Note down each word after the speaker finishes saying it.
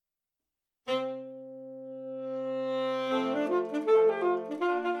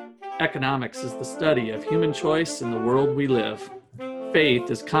Economics is the study of human choice in the world we live.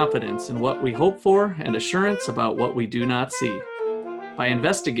 Faith is confidence in what we hope for and assurance about what we do not see. By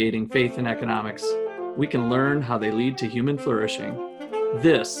investigating faith in economics, we can learn how they lead to human flourishing.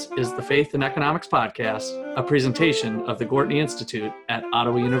 This is the Faith in Economics Podcast, a presentation of the Gortney Institute at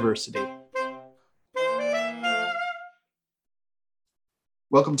Ottawa University.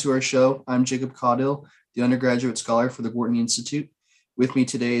 Welcome to our show. I'm Jacob Caudill, the undergraduate scholar for the Gortney Institute. With me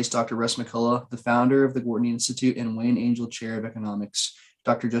today is Dr. Russ McCullough, the founder of the Gortney Institute and Wayne Angell Chair of Economics,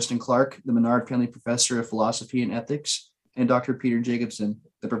 Dr. Justin Clark, the Menard Family Professor of Philosophy and Ethics, and Dr. Peter Jacobson,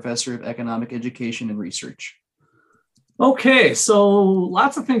 the Professor of Economic Education and Research. Okay, so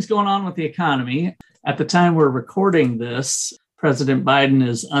lots of things going on with the economy. At the time we're recording this, President Biden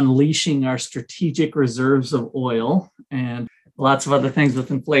is unleashing our strategic reserves of oil and lots of other things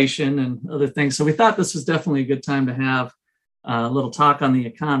with inflation and other things. So we thought this was definitely a good time to have a little talk on the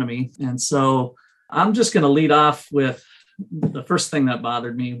economy. And so I'm just going to lead off with the first thing that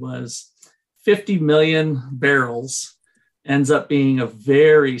bothered me was 50 million barrels ends up being a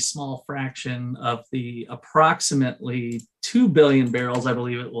very small fraction of the approximately 2 billion barrels, I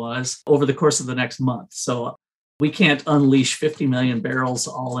believe it was, over the course of the next month. So we can't unleash 50 million barrels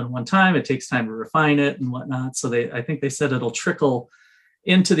all in one time. It takes time to refine it and whatnot. So I think they said it'll trickle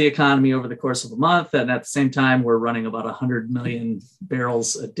into the economy over the course of a month. And at the same time, we're running about 100 million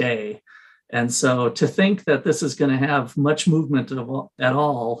barrels a day. And so to think that this is going to have much movement at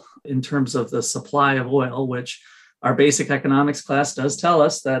all in terms of the supply of oil, which our basic economics class does tell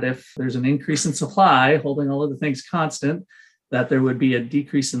us that if there's an increase in supply, holding all of the things constant, that there would be a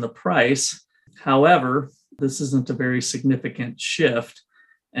decrease in the price. However, this isn't a very significant shift.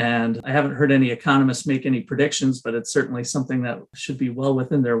 And I haven't heard any economists make any predictions, but it's certainly something that should be well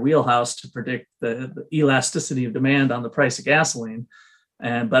within their wheelhouse to predict the elasticity of demand on the price of gasoline.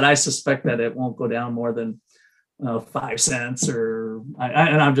 But I suspect that it won't go down more than 5 cents, and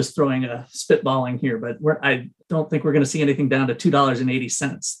I'm just throwing a spitballing here, but I don't think we're going to see anything down to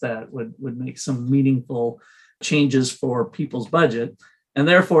 $2.80 that would make some meaningful changes for people's budget. And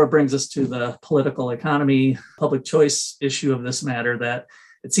therefore, it brings us to the political economy, public choice issue of this matter, that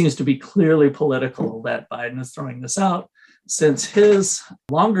it seems to be clearly political that Biden is throwing this out, since his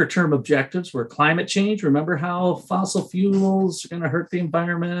longer term objectives were climate change. Remember how fossil fuels are going to hurt the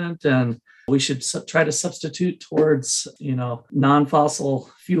environment and we should try to substitute towards, non-fossil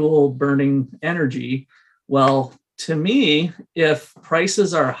fuel burning energy. Well, to me, if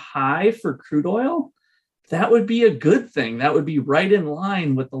prices are high for crude oil, that would be a good thing. That would be right in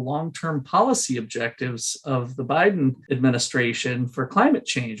line with the long-term policy objectives of the Biden administration for climate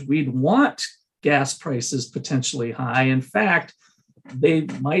change. We'd want gas prices potentially high. In fact, they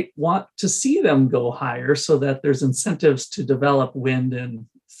might want to see them go higher so that there's incentives to develop wind and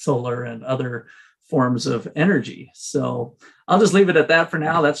solar and other forms of energy. So I'll just leave it at that for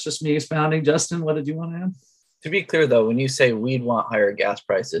now. That's just me expounding. Justin, what did you want to add? To be clear, though, when you say we'd want higher gas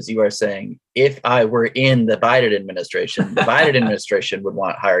prices, you are saying if I were in the Biden administration, the Biden administration would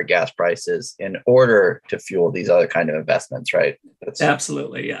want higher gas prices in order to fuel these other kind of investments, right?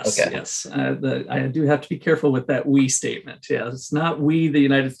 Absolutely, yes. Okay. Yes. I do have to be careful with that we statement. Yeah, it's not we, the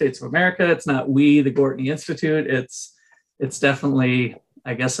United States of America. It's not we, the Gortney Institute. It's definitely,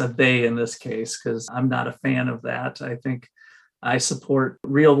 I guess, a they in this case, because I'm not a fan of that. I think I support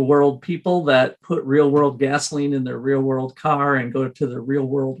real world people that put real world gasoline in their real world car and go to the real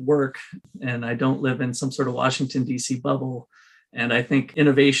world work. And I don't live in some sort of Washington, D.C. bubble. And I think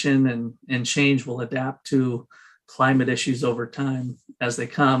innovation and change will adapt to climate issues over time as they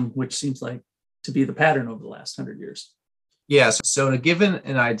come, which seems like to be the pattern over the last 100 years. Yes. So to give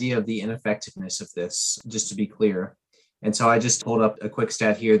an idea of the ineffectiveness of this, just to be clear. And so I just pulled up a quick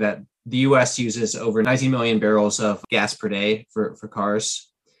stat here that the U.S. uses over 19 million barrels of gas per day for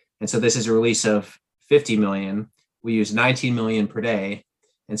cars. And so this is a release of 50 million. We use 19 million per day.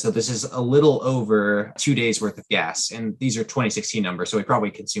 And so this is a little over 2 days worth of gas. And these are 2016 numbers. So we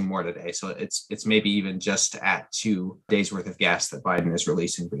probably consume more today. So it's maybe even just at 2 days worth of gas that Biden is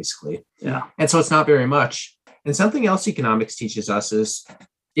releasing, basically. Yeah. And so it's not very much. And something else economics teaches us is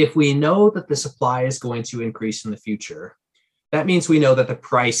if we know that the supply is going to increase in the future, that means we know that the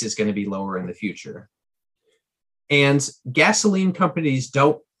price is going to be lower in the future. And gasoline companies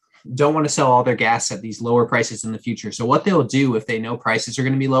don't want to sell all their gas at these lower prices in the future. So what they'll do if they know prices are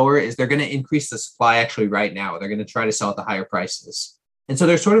going to be lower is they're going to increase the supply actually right now. They're going to try to sell at the higher prices. And so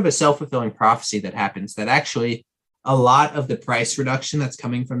there's sort of a self-fulfilling prophecy that happens that actually a lot of the price reduction that's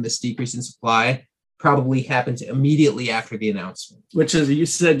coming from this decrease in supply probably happened immediately after the announcement. Which is, you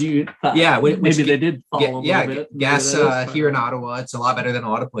said you thought maybe they did fall a little bit. Gas here in Ottawa, it's a lot better than a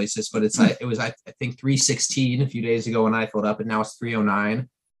lot of places, but it was I think $3.16 a few days ago when I filled up, and now it's $3.09.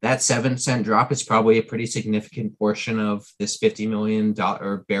 That 7-cent drop is probably a pretty significant portion of this 50 million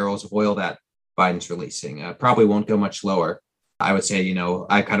barrels of oil that Biden's releasing. Probably won't go much lower. I would say,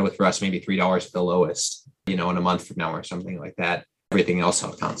 I kind of with Russ, maybe $3 at the lowest, in a month from now or something like that. Everything else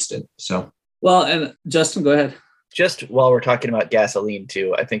held constant. So, well, and Justin, go ahead. Just while we're talking about gasoline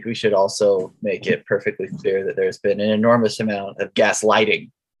too, I think we should also make it perfectly clear that there's been an enormous amount of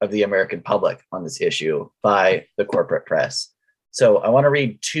gaslighting of the American public on this issue by the corporate press. So I want to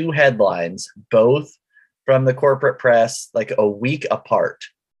read two headlines, both from the corporate press, like a week apart.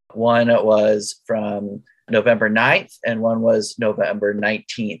 One was from November 9th and one was November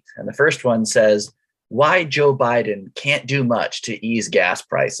 19th. And the first one says, why Joe Biden can't do much to ease gas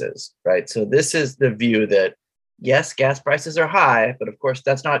prices, right? So this is the view that, yes, gas prices are high, but of course,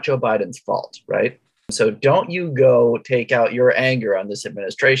 that's not Joe Biden's fault, right? So don't you go take out your anger on this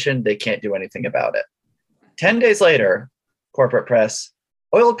administration. They can't do anything about it. 10 days later, corporate press,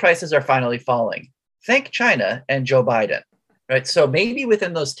 oil prices are finally falling. Thank China and Joe Biden, right? So maybe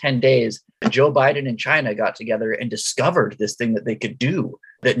within those 10 days, Joe Biden and China got together and discovered this thing that they could do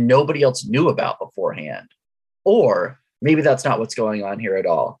that nobody else knew about beforehand. Or maybe that's not what's going on here at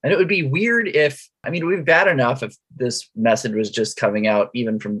all. And it would be weird if, it would be bad enough if this message was just coming out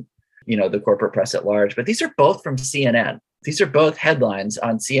even from, the corporate press at large, but these are both from CNN. These are both headlines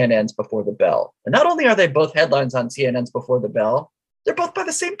on CNN's Before the Bell. And not only are they both headlines on CNN's Before the Bell, they're both by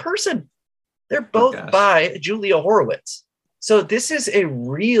the same person. They're both by Julia Horowitz. So this is a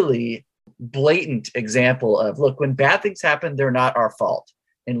really blatant example of, look, when bad things happen, they're not our fault.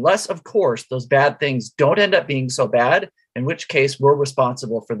 Unless, of course, those bad things don't end up being so bad, in which case we're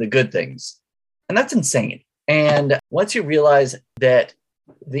responsible for the good things. And that's insane. And once you realize that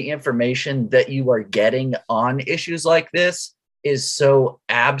the information that you are getting on issues like this is so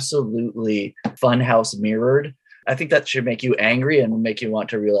absolutely funhouse mirrored, I think that should make you angry and make you want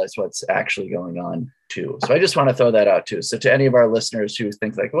to realize what's actually going on too. So I just want to throw that out too. So to any of our listeners who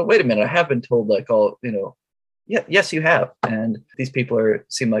think like, well, wait a minute, I have been told yes, you have. And these people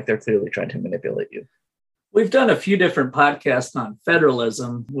seem like they're clearly trying to manipulate you. We've done a few different podcasts on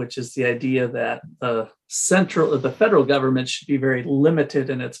federalism, which is the idea that the federal government should be very limited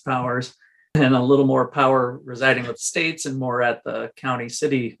in its powers and a little more power residing with states and more at the county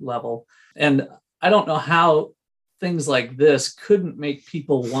city level. And I don't know how things like this couldn't make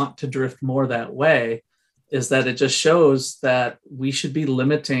people want to drift more that way, is that it just shows that we should be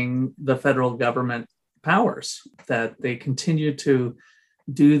limiting the federal government powers, that they continue to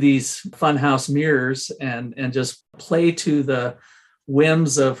do these funhouse mirrors and just play to the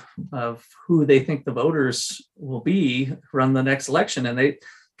whims of who they think the voters will be run the next election. And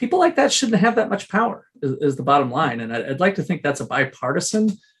people like that shouldn't have that much power is the bottom line. And I'd like to think that's a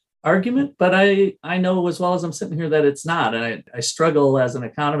bipartisan argument, but I know as well as I'm sitting here that it's not. And I struggle as an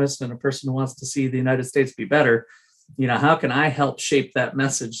economist and a person who wants to see the United States be better. How can I help shape that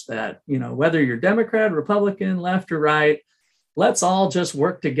message that, whether you're Democrat, Republican, left or right, let's all just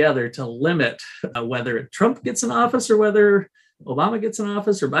work together to limit whether Trump gets in office or whether Obama gets in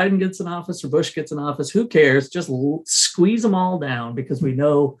office or Biden gets in office or Bush gets in office. Who cares? Just squeeze them all down because we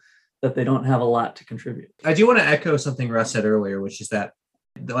know that they don't have a lot to contribute. I do want to echo something Russ said earlier, which is that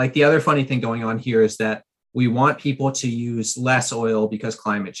the other funny thing going on here is that we want people to use less oil because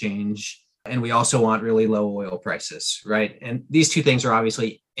climate change. And we also want really low oil prices, right? And these two things are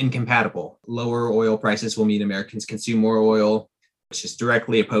obviously incompatible. Lower oil prices will mean Americans consume more oil, which is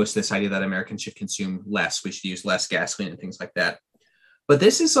directly opposed to this idea that Americans should consume less. We should use less gasoline and things like that. But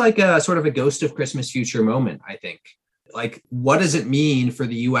this is like a sort of a ghost of Christmas future moment, I think. Like, what does it mean for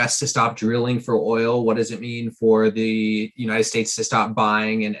the US to stop drilling for oil? What does it mean for the United States to stop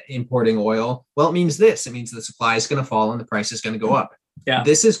buying and importing oil? Well, it means this. It means the supply is going to fall and the price is going to go up. Yeah.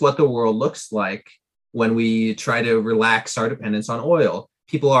 This is what the world looks like when we try to relax our dependence on oil.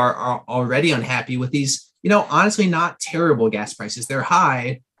 People are already unhappy with these, honestly, not terrible gas prices. They're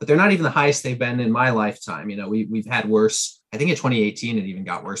high, but they're not even the highest they've been in my lifetime. We've had worse. I think in 2018, it even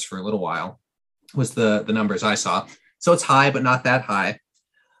got worse for a little while, was the numbers I saw. So it's high, but not that high.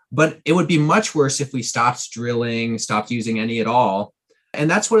 But it would be much worse if we stopped drilling, stopped using any at all. And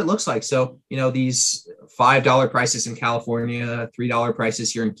that's what it looks like. So, these $5 prices in California, $3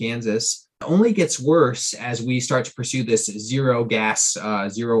 prices here in Kansas only gets worse as we start to pursue this zero gas,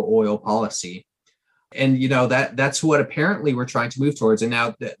 zero oil policy. And, that's what apparently we're trying to move towards. And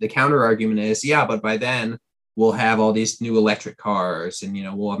now the counter argument is, yeah, but by then we'll have all these new electric cars and,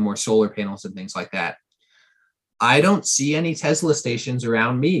 we'll have more solar panels and things like that. I don't see any Tesla stations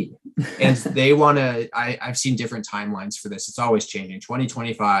around me. And they want to, I've seen different timelines for this. It's always changing,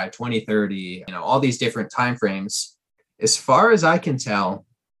 2025, 2030, all these different timeframes. As far as I can tell,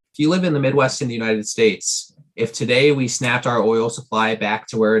 if you live in the Midwest in the United States, if today we snapped our oil supply back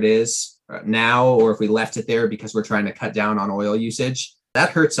to where it is now, or if we left it there because we're trying to cut down on oil usage, that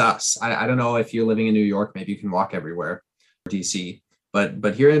hurts us. I don't know if you're living in New York, maybe you can walk everywhere, or DC.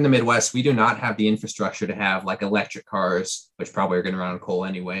 But here in the Midwest, we do not have the infrastructure to have like electric cars, which probably are going to run on coal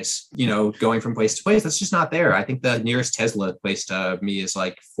anyways, going from place to place. That's just not there. I think the nearest Tesla place to me is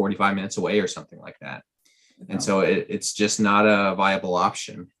like 45 minutes away or something like that. And so it's just not a viable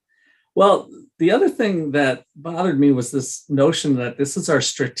option. Well, the other thing that bothered me was this notion that this is our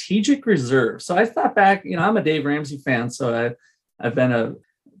strategic reserve. So I thought back, I'm a Dave Ramsey fan, so I've been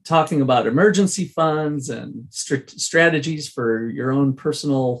talking about emergency funds and strategies for your own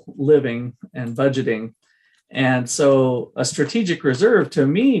personal living and budgeting. And so a strategic reserve to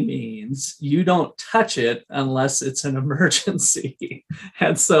me means you don't touch it unless it's an emergency.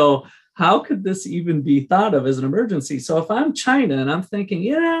 And so how could this even be thought of as an emergency? So if I'm China and I'm thinking,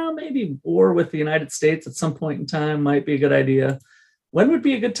 maybe war with the United States at some point in time might be a good idea, when would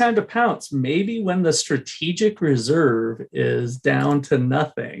be a good time to pounce? Maybe when the strategic reserve is down to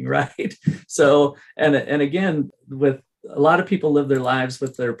nothing, right? So, and again, with a lot of people live their lives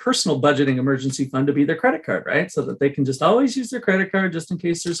with their personal budgeting emergency fund to be their credit card, right? So that they can just always use their credit card just in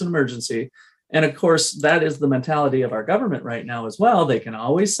case there's an emergency. And of course, that is the mentality of our government right now as well. They can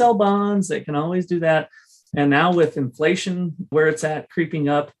always sell bonds. They can always do that. And now with inflation where it's at creeping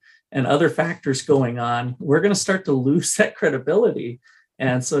up, and other factors going on, we're going to start to lose that credibility.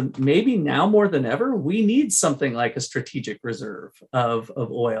 And so maybe now more than ever, we need something like a strategic reserve of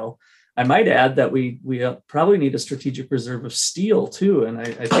oil. I might add that we probably need a strategic reserve of steel too. And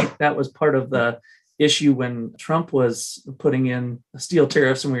I think that was part of the issue when Trump was putting in steel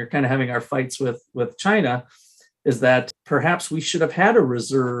tariffs and we were kind of having our fights with China, is that perhaps we should have had a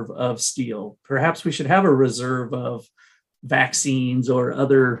reserve of steel. Perhaps we should have a reserve of vaccines or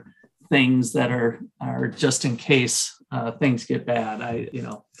other things that are just in case things get bad.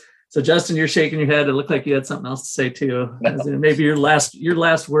 So Justin, you're shaking your head. It looked like you had something else to say too. No. Maybe your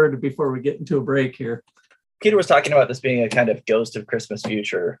last word before we get into a break here. Peter was talking about this being a kind of ghost of Christmas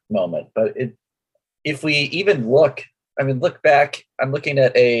future moment, but if we even look back, I'm looking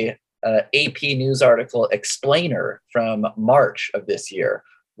at a AP News article explainer from March of this year.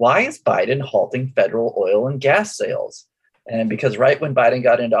 Why is Biden halting federal oil and gas sales? And because right when Biden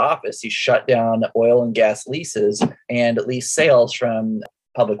got into office, he shut down oil and gas leases and lease sales from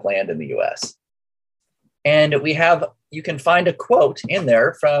public land in the US. And you can find a quote in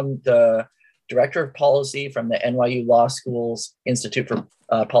there from the director of policy from the NYU Law School's Institute for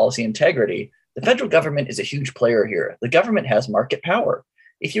Policy Integrity. The federal government is a huge player here. The government has market power.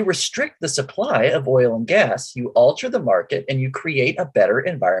 If you restrict the supply of oil and gas, you alter the market and you create a better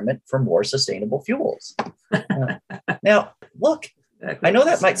environment for more sustainable fuels. Now, look, I know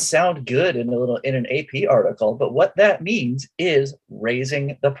that might sound good in an AP article, but what that means is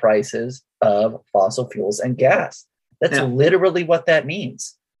raising the prices of fossil fuels and gas. That's literally what that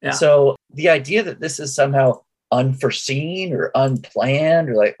means. Yeah. So the idea that this is somehow unforeseen or unplanned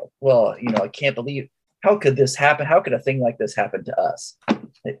or like, I can't believe, how could this happen? How could a thing like this happen to us?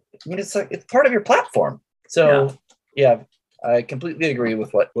 It's part of your platform. So yeah, I completely agree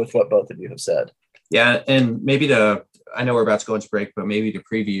with what both of you have said. Yeah, and maybe I know we're about to go into break, but maybe to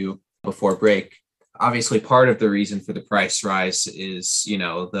preview before break, obviously part of the reason for the price rise is,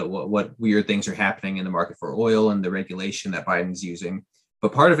 what weird things are happening in the market for oil and the regulation that Biden's using.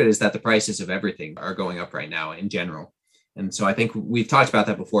 But part of it is that the prices of everything are going up right now in general. And so I think we've talked about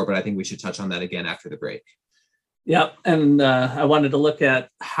that before, but I think we should touch on that again after the break. Yep. And I wanted to look at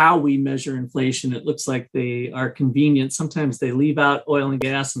how we measure inflation. It looks like they are convenient. Sometimes they leave out oil and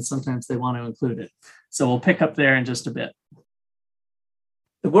gas, and sometimes they want to include it. So we'll pick up there in just a bit.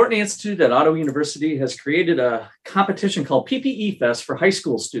 The Gortney Institute at Ottawa University has created a competition called PPE Fest for high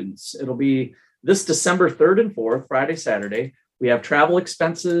school students. It'll be this December 3rd and 4th, Friday, Saturday. We have travel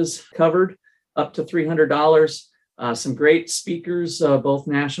expenses covered up to $300. Some great speakers, both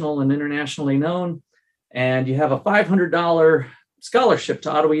national and internationally known. And you have a $500 scholarship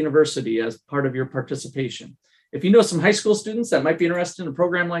to Ottawa University as part of your participation. If you know some high school students that might be interested in a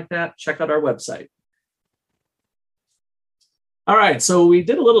program like that, check out our website. All right, so we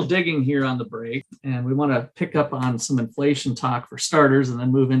did a little digging here on the break, and we want to pick up on some inflation talk for starters and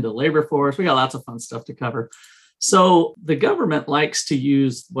then move into labor force. We got lots of fun stuff to cover. So the government likes to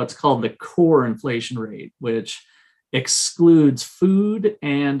use what's called the core inflation rate, which excludes food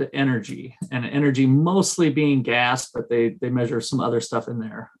and energy mostly being gas, but they measure some other stuff in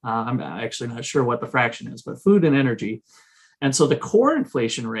there. I'm actually not sure what the fraction is, but food and energy. And so the core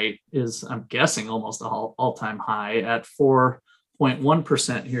inflation rate is, I'm guessing, almost all-time high at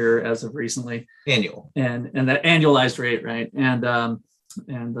 4.1% here as of recently. Annual. And that annualized rate, right? And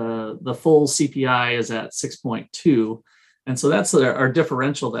the full CPI is at 6.2. And so that's our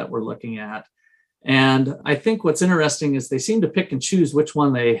differential that we're looking at. And I think what's interesting is they seem to pick and choose which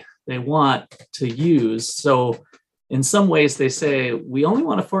one they want to use. So in some ways they say, we only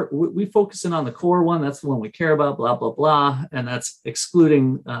want to, we focus in on the core one. That's the one we care about, blah, blah, blah. And that's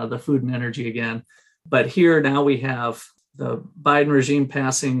excluding the food and energy again. But here now we have the Biden regime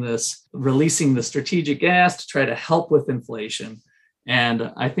releasing the strategic gas to try to help with inflation.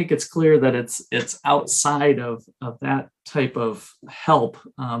 And I think it's clear that it's outside of that type of help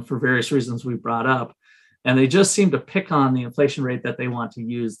for various reasons we brought up. And they just seem to pick on the inflation rate that they want to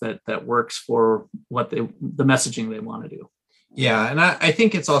use that works for the messaging they want to do. Yeah. And I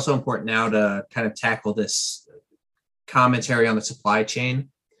think it's also important now to kind of tackle this commentary on the supply chain.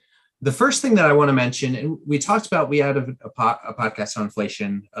 The first thing that I want to mention, and we had a podcast on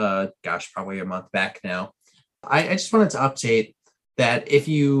inflation, probably a month back now. I just wanted to update that if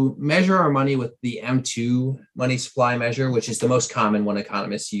you measure our money with the M2 money supply measure, which is the most common one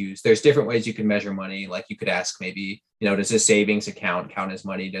economists use, there's different ways you can measure money. Like you could ask maybe, does a savings account count as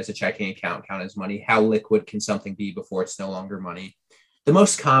money? Does a checking account count as money? How liquid can something be before it's no longer money? The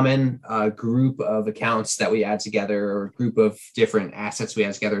most common group of accounts that we add together, or group of different assets we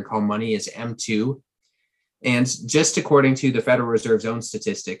add together called money, is M2. And just according to the Federal Reserve's own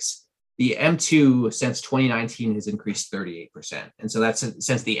statistics, the M2 since 2019 has increased 38%. And so that's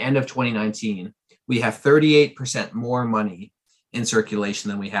since the end of 2019, we have 38% more money in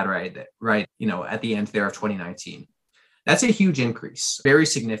circulation than we had right at the end there of 2019. That's a huge increase, very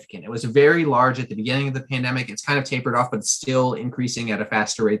significant. It was very large at the beginning of the pandemic. It's kind of tapered off, but it's still increasing at a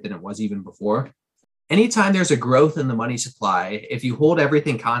faster rate than it was even before. Anytime there's a growth in the money supply, if you hold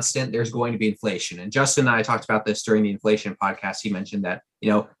everything constant, there's going to be inflation. And Justin and I talked about this during the inflation podcast. He mentioned that,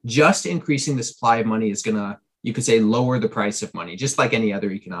 just increasing the supply of money is going to, you could say, lower the price of money, just like any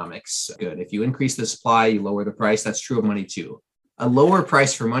other economics good. If you increase the supply, you lower the price. That's true of money too. A lower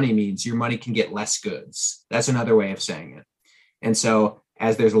price for money means your money can get less goods. That's another way of saying it. And so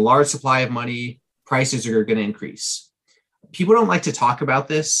as there's a large supply of money, prices are going to increase. People don't like to talk about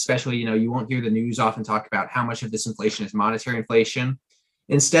this, especially, you won't hear the news often talk about how much of this inflation is monetary inflation.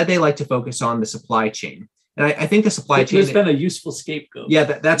 Instead, they like to focus on the supply chain. And I think the supply chain has been a useful scapegoat. Yeah,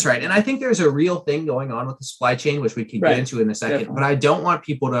 that's right. And I think there's a real thing going on with the supply chain, which we can get into in a second. Definitely. But I don't want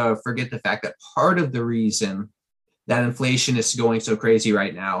people to forget the fact that part of the reason that inflation is going so crazy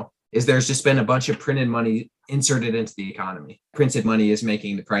right now is there's just been a bunch of printed money inserted into the economy. Printed money is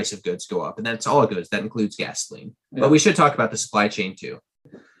making the price of goods go up, and that's all goods. That includes gasoline. Yeah. But we should talk about the supply chain too.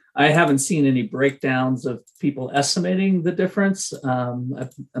 I haven't seen any breakdowns of people estimating the difference. I'm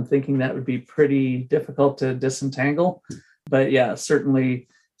thinking that would be pretty difficult to disentangle. But yeah, certainly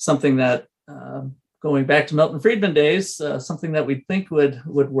something that, going back to Milton Friedman days, something that we think would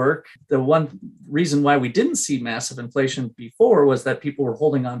work. The one reason why we didn't see massive inflation before was that people were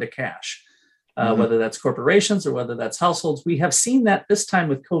holding on to cash, whether that's corporations or whether that's households. We have seen that this time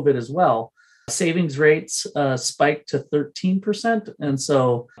with COVID as well. Savings rates spiked to 13%. And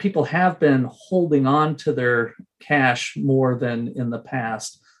so people have been holding on to their cash more than in the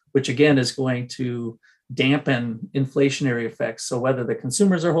past, which again is going to dampen inflationary effects. So whether the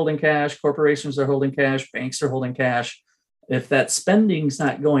consumers are holding cash, corporations are holding cash, banks are holding cash, if that spending's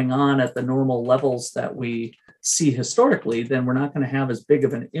not going on at the normal levels that we see historically, then we're not going to have as big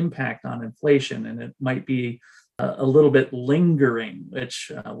of an impact on inflation. And it might be a little bit lingering,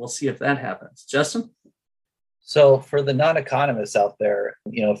 which we'll see if that happens. Justin? So for the non-economists out there,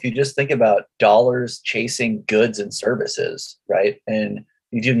 if you just think about dollars chasing goods and services, right? And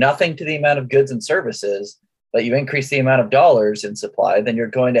you do nothing to the amount of goods and services, but you increase the amount of dollars in supply, then you're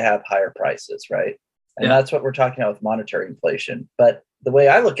going to have higher prices, right? And that's what we're talking about with monetary inflation. But the way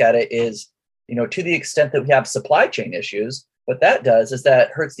I look at it is, to the extent that we have supply chain issues, what that does is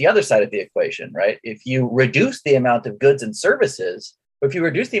that hurts the other side of the equation, right? If you reduce the amount of goods and services, or if you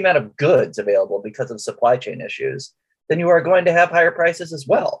reduce the amount of goods available because of supply chain issues, then you are going to have higher prices as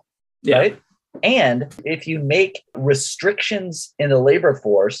well, right? And if you make restrictions in the labor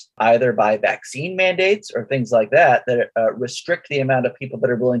force, either by vaccine mandates or things like that, that restrict the amount of people that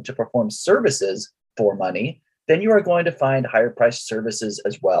are willing to perform services for money, then you are going to find higher priced services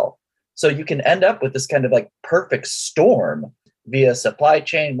as well. So you can end up with this kind of like perfect storm via supply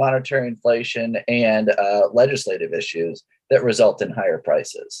chain, monetary inflation, and legislative issues that result in higher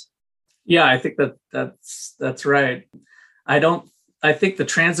prices. Yeah, I think that's right. I think the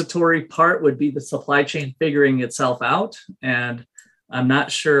transitory part would be the supply chain figuring itself out. And I'm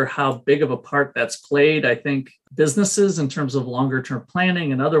not sure how big of a part that's played. I think businesses, in terms of longer term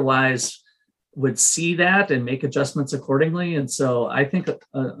planning and otherwise, would see that and make adjustments accordingly. And so I think,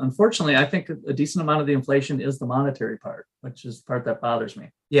 unfortunately, I think a decent amount of the inflation is the monetary part, which is the part that bothers me.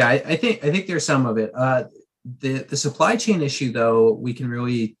 Yeah, I think there's some of it. The supply chain issue, though, we can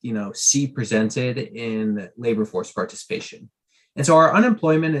really see presented in labor force participation. And so our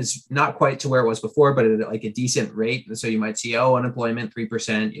unemployment is not quite to where it was before, but at like a decent rate. And so you might see, unemployment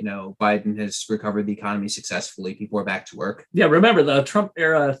 3%. Biden has recovered the economy successfully. People are back to work. Yeah, remember the Trump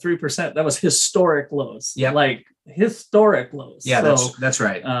era 3%. That was historic lows. Yeah, like historic lows. Yeah, so, that's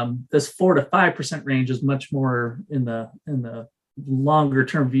right. This 4 to 5% range is much more in the longer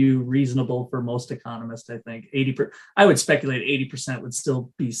term view reasonable for most economists. I think I would speculate 80% would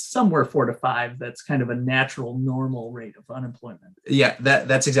still be somewhere 4 to 5. That's kind of a natural normal rate of unemployment. Yeah,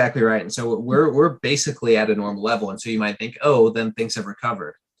 that's exactly right. And so we're basically at a normal level. And so you might think, then things have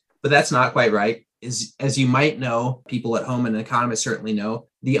recovered, but that's not quite right. As you might know, people at home and economists certainly know,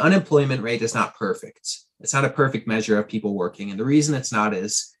 the unemployment rate is not perfect. It's not a perfect measure of people working. And the reason it's not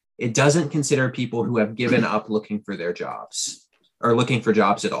is it doesn't consider people who have given up looking for their jobs or looking for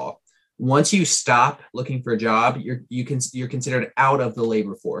jobs at all. Once you stop looking for a job, you're considered out of the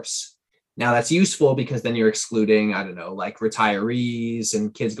labor force. Now that's useful because then you're excluding, like retirees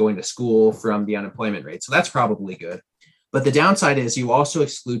and kids going to school from the unemployment rate. So that's probably good. But the downside is you also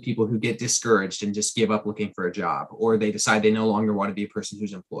exclude people who get discouraged and just give up looking for a job, or they decide they no longer want to be a person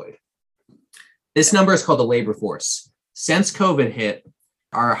who's employed. This number is called the labor force. Since COVID hit,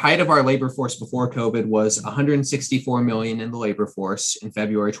 our height of our labor force before COVID was 164 million in the labor force in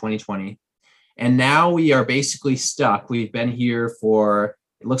February 2020. And now we are basically stuck. We've been here for,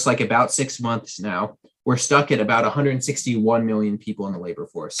 it looks like about 6 months now. We're stuck at about 161 million people in the labor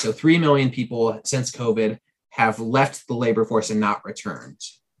force. So 3 million people since COVID have left the labor force and not returned.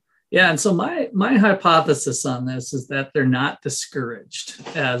 Yeah. And so my hypothesis on this is that they're not discouraged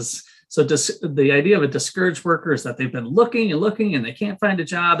So the idea of a discouraged worker is that they've been looking and they can't find a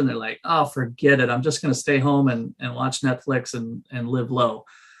job. And they're like, forget it. I'm just going to stay home and watch Netflix and live low.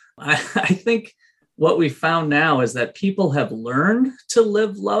 I think what we found now is that people have learned to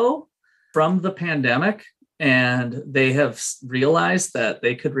live low from the pandemic. And they have realized that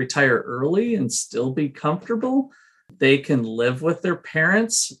they could retire early and still be comfortable. They can live with their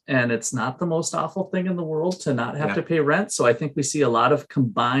parents, and it's not the most awful thing in the world to not have to pay rent. So I think we see a lot of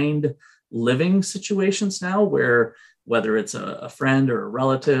combined living situations now where whether it's a friend or a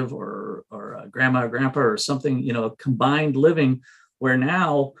relative or a grandma or grandpa or something, combined living where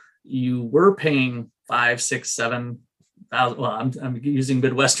now you were paying 5, 6, 7,000. Well, I'm using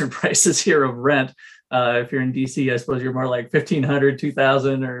Midwestern prices here of rent. If you're in DC, I suppose you're more like 1,500,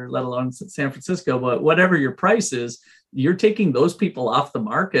 2,000, or let alone San Francisco. But whatever your price is, you're taking those people off the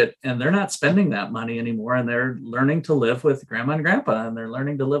market and they're not spending that money anymore. And they're learning to live with grandma and grandpa, and they're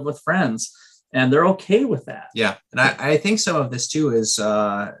learning to live with friends, and they're okay with that. Yeah. And I think some of this too is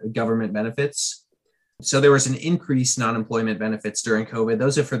government benefits. So there was an increase in unemployment benefits during COVID.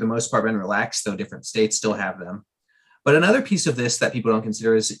 Those have for the most part been relaxed, though different states still have them. But another piece of this that people don't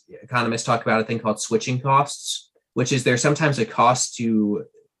consider is economists talk about a thing called switching costs, which is there's sometimes a cost to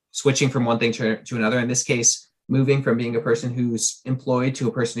switching from one thing to another. In this case, moving from being a person who's employed to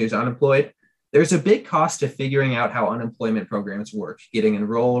a person who's unemployed. There's a big cost to figuring out how unemployment programs work. Getting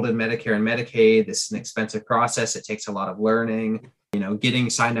enrolled in Medicare and Medicaid, this is an expensive process. It takes a lot of learning, getting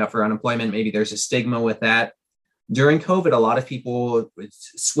signed up for unemployment. Maybe there's a stigma with that. During COVID, a lot of people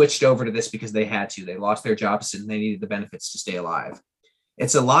switched over to this because they had to. They lost their jobs and they needed the benefits to stay alive.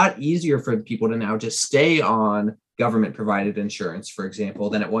 It's a lot easier for people to now just stay on government provided insurance, for example,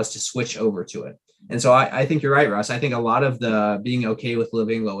 than it was to switch over to it. And so I think you're right, Russ. I think a lot of the being okay with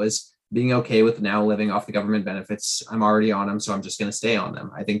living low is being okay with now living off the government benefits. I'm already on them, so I'm just going to stay on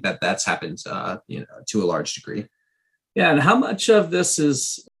them. I think that's happened, to a large degree. Yeah. And how much of this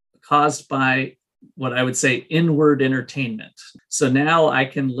is caused by what I would say inward entertainment? So now I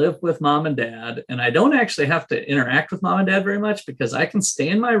can live with mom and dad, and I don't actually have to interact with mom and dad very much because I can stay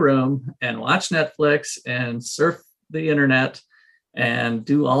in my room and watch Netflix and surf the internet and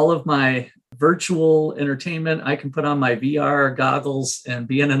do all of my virtual entertainment. I can put on my VR goggles and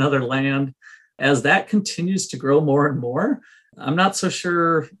be in another land. As that continues to grow more and more, I'm not so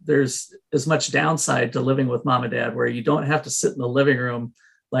sure there's as much downside to living with mom and dad, where you don't have to sit in the living room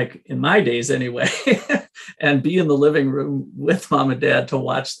like in my days anyway, and be in the living room with mom and dad to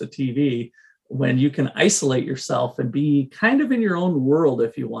watch the TV, when you can isolate yourself and be kind of in your own world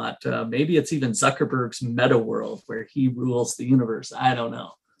if you want. Maybe it's even Zuckerberg's meta world where he rules the universe. I don't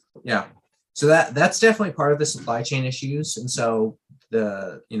know. Yeah. So that's definitely part of the supply chain issues. And so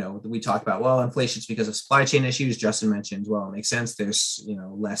we talk about, well, inflation's because of supply chain issues. Justin mentioned, well, it makes sense. There's,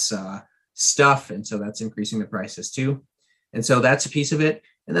 less stuff. And so that's increasing the prices too. And so that's a piece of it.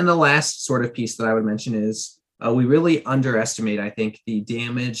 And then the last sort of piece that I would mention is we really underestimate, I think, the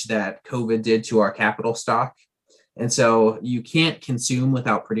damage that COVID did to our capital stock. And so you can't consume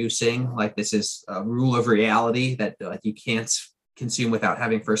without producing. Like, this is a rule of reality that you can't consume without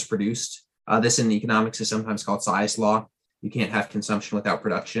having first produced. This in economics is sometimes called Size law. You can't have consumption without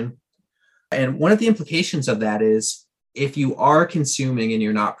production. And one of the implications of that is, if you are consuming and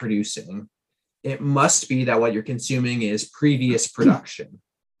you're not producing, it must be that what you're consuming is previous production.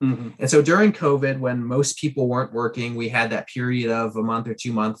 Mm-hmm. And so during COVID, when most people weren't working, we had that period of a month or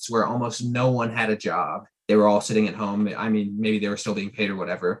 2 months where almost no one had a job. They were all sitting at home. I mean, maybe they were still being paid or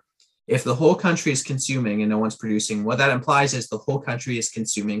whatever. If the whole country is consuming and no one's producing, what that implies is the whole country is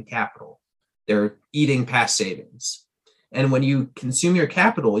consuming capital. They're eating past savings. And when you consume your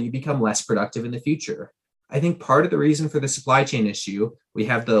capital, you become less productive in the future. I think part of the reason for the supply chain issue, we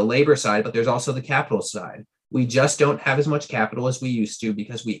have the labor side, but there's also the capital side. We just don't have as much capital as we used to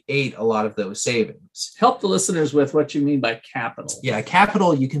because we ate a lot of those savings. Help the listeners with what you mean by capital. Yeah,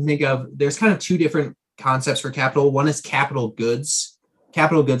 capital, you can think of, there's kind of two different concepts for capital. One is capital goods.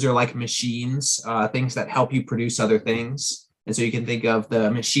 Capital goods are like machines, things that help you produce other things. And so you can think of the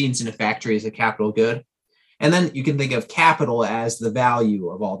machines in a factory as a capital good. And then you can think of capital as the value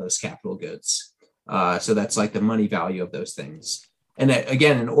of all those capital goods. So that's like the money value of those things. And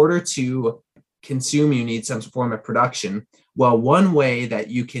again, in order to consume, you need some form of production. Well, one way that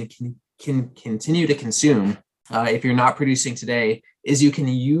you can continue to consume, if you're not producing today, is you can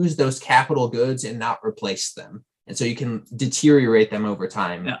use those capital goods and not replace them. And so you can deteriorate them over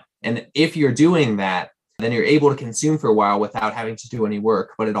time. Yeah. And if you're doing that, then you're able to consume for a while without having to do any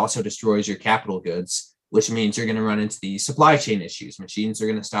work, but it also destroys your capital goods, which means you're going to run into the supply chain issues. Machines are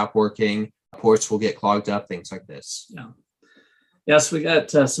going to stop working, ports will get clogged up, things like this. Yeah. Yes, we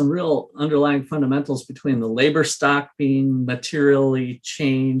got some real underlying fundamentals between the labor stock being materially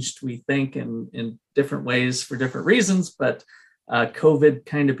changed, we think, in different ways for different reasons, but COVID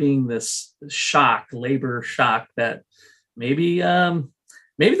kind of being this labor shock that maybe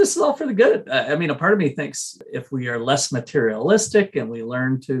this is all for the good. I mean, a part of me thinks if we are less materialistic and we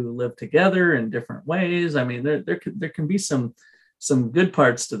learn to live together in different ways, I mean, there can be some good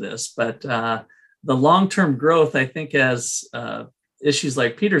parts to this, but the long-term growth, I think, as issues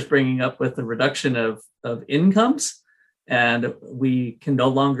like Peter's bringing up with the reduction of incomes, and we can no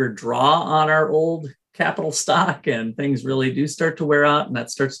longer draw on our old capital stock and things really do start to wear out and that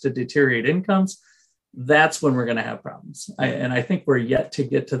starts to deteriorate incomes, that's when we're going to have problems. And I think we're yet to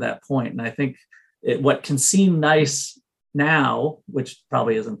get to that point. And I think what can seem nice now, which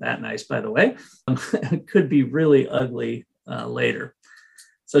probably isn't that nice, by the way, could be really ugly later.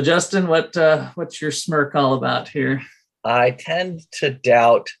 So Justin, what's your smirk all about here? I tend to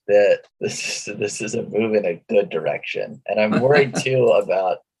doubt that this is a move in a good direction. And I'm worried too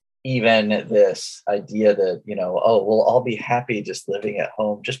about even this idea that, we'll all be happy just living at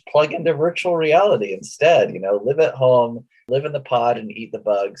home, just plug into virtual reality instead, live at home, live in the pod and eat the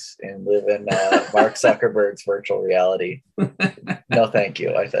bugs and live in Mark Zuckerberg's virtual reality. No, thank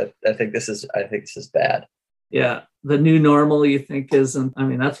you. I think this is bad. Yeah. The new normal, you think, isn't, I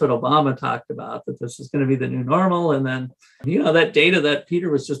mean, that's what Obama talked about, that this is going to be the new normal. And then, that data that Peter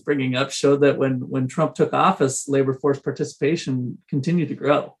was just bringing up showed that when Trump took office, labor force participation continued to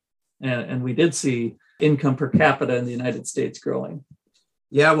grow. And we did see income per capita in the United States growing.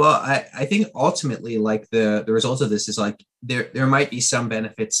 Yeah, well, I think ultimately, like the result of this is like there might be some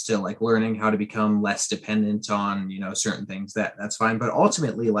benefits to like learning how to become less dependent on, certain things. That's fine. But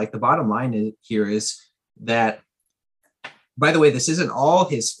ultimately, like the bottom line here is that, by the way, this isn't all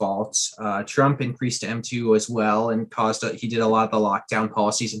his fault. Trump increased M2 as well and he did a lot of the lockdown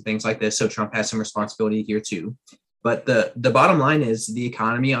policies and things like this. So Trump has some responsibility here too. But the bottom line is the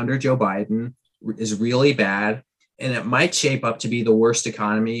economy under Joe Biden is really bad, and it might shape up to be the worst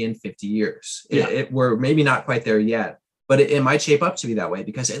economy in 50 years. Yeah. We're maybe not quite there yet, but it might shape up to be that way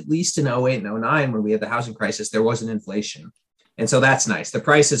because at least in 08 and 09, when we had the housing crisis, there wasn't inflation. And so that's nice. The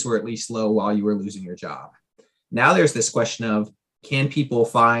prices were at least low while you were losing your job. Now there's this question of, can people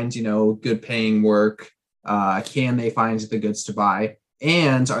find, good paying work? Can they find the goods to buy?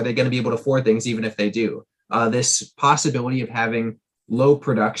 And are they going to be able to afford things even if they do? This possibility of having, low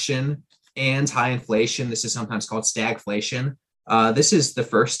production and high inflation. This is sometimes called stagflation. This is the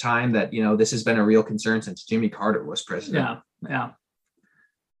first time that, this has been a real concern since Jimmy Carter was president. Yeah.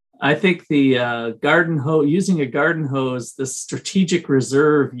 I think the garden hose, using a garden hose, the strategic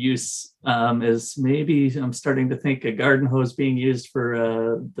reserve use is maybe, I'm starting to think, a garden hose being used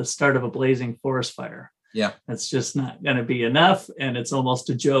for the start of a blazing forest fire. Yeah. That's just not going to be enough. And it's almost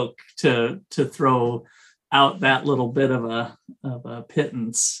a joke to throw out that little bit of a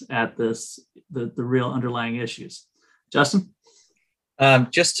pittance at the real underlying issues. Justin?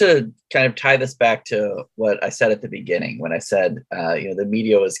 Just to kind of tie this back to what I said at the beginning, when I said, the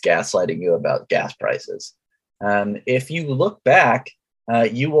media was gaslighting you about gas prices. If you look back,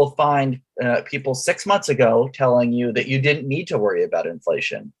 you will find people 6 months ago telling you that you didn't need to worry about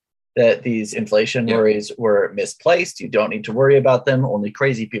inflation, that these inflation worries were misplaced. You don't need to worry about them. Only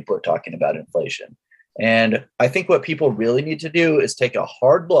crazy people are talking about inflation. And I think what people really need to do is take a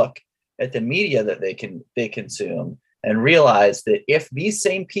hard look at the media that they consume, and realize that if these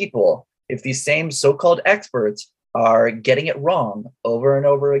same people, if these same so-called experts are getting it wrong over and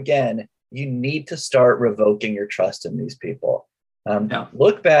over again, you need to start revoking your trust in these people.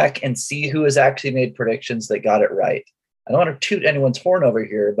 Look back and see who has actually made predictions that got it right. I don't want to toot anyone's horn over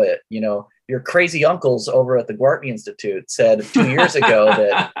here, but your crazy uncles over at the Gwartney Institute said 2 years ago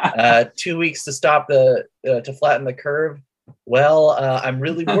that 2 weeks to stop to flatten the curve. Well, I'm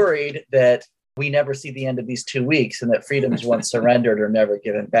really worried that we never see the end of these 2 weeks, and that freedoms once surrendered are never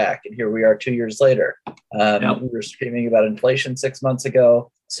given back. And here we are 2 years later. We were screaming about inflation 6 months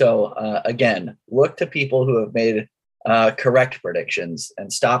ago. So again, look to people who have made correct predictions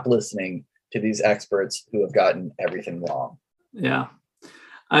and stop listening to these experts who have gotten everything wrong. Yeah.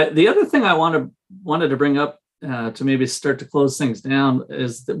 The other thing I wanted to bring up to maybe start to close things down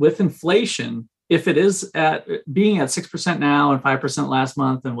is that with inflation, if it is being at 6% now and 5% last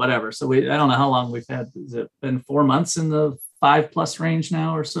month and whatever. So I don't know how long we've had. Has it been 4 months in the 5+ range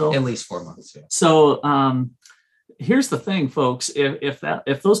now or so? At least 4 months. Yeah. So here's the thing, folks.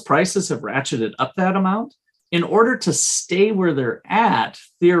 If those prices have ratcheted up that amount, in order to stay where they're at,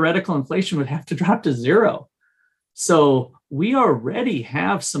 theoretical inflation would have to drop to zero. So we already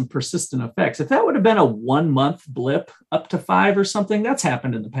have some persistent effects. If that would have been a 1 month blip up to 5 or something, that's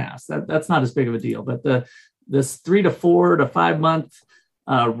happened in the past. That's not as big of a deal. But this 3 to 4 to 5 month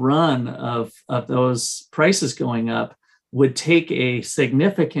run of those prices going up would take a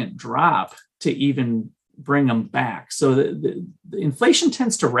significant drop to even bring them back. So the inflation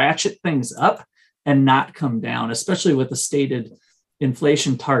tends to ratchet things up and not come down, especially with the stated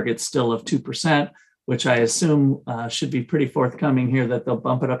inflation target still of 2%. Which I assume should be pretty forthcoming here, that they'll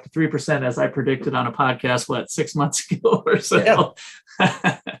bump it up to 3%, as I predicted on a podcast, 6 months ago or so.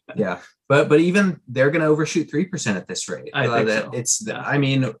 Yeah. But even they're going to overshoot 3% at this rate. I think so. I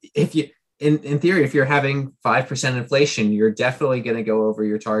mean, if you, in theory, if you're having 5% inflation, you're definitely going to go over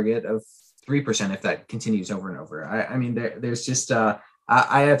your target of 3% if that continues over and over. I mean, there's just, I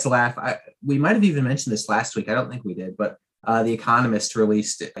had to laugh. We might have even mentioned this last week. I don't think we did, but The Economist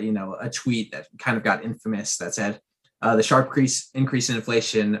released, a tweet that kind of got infamous that said, the sharp increase in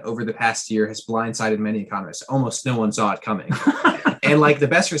inflation over the past year has blindsided many economists. Almost no one saw it coming. And the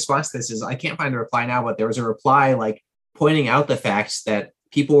best response to this is, I can't find the reply now, but there was a reply pointing out the fact that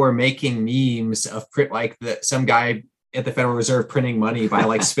people were making memes of some guy at the Federal Reserve printing money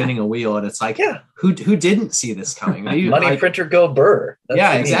by spinning a wheel. And it's who didn't see this coming? Money printer go burr.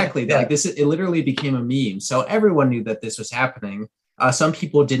 That's exactly. Yeah. It literally became a meme. So everyone knew that this was happening. Some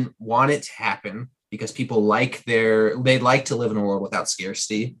people didn't want it to happen because people they'd like to live in a world without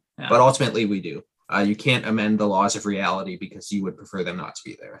scarcity, but ultimately we do. You can't amend the laws of reality because you would prefer them not to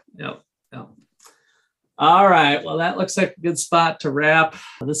be there. Yep. All right. Well, that looks like a good spot to wrap.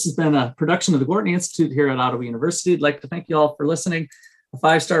 This has been a production of the Gwartney Institute here at Ottawa University. I'd like to thank you all for listening. A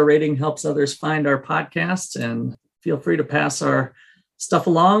 5-star rating helps others find our podcast, and feel free to pass our stuff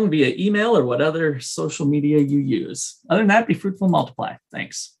along via email or what other social media you use. Other than that, be fruitful, multiply.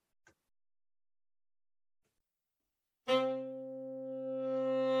 Thanks.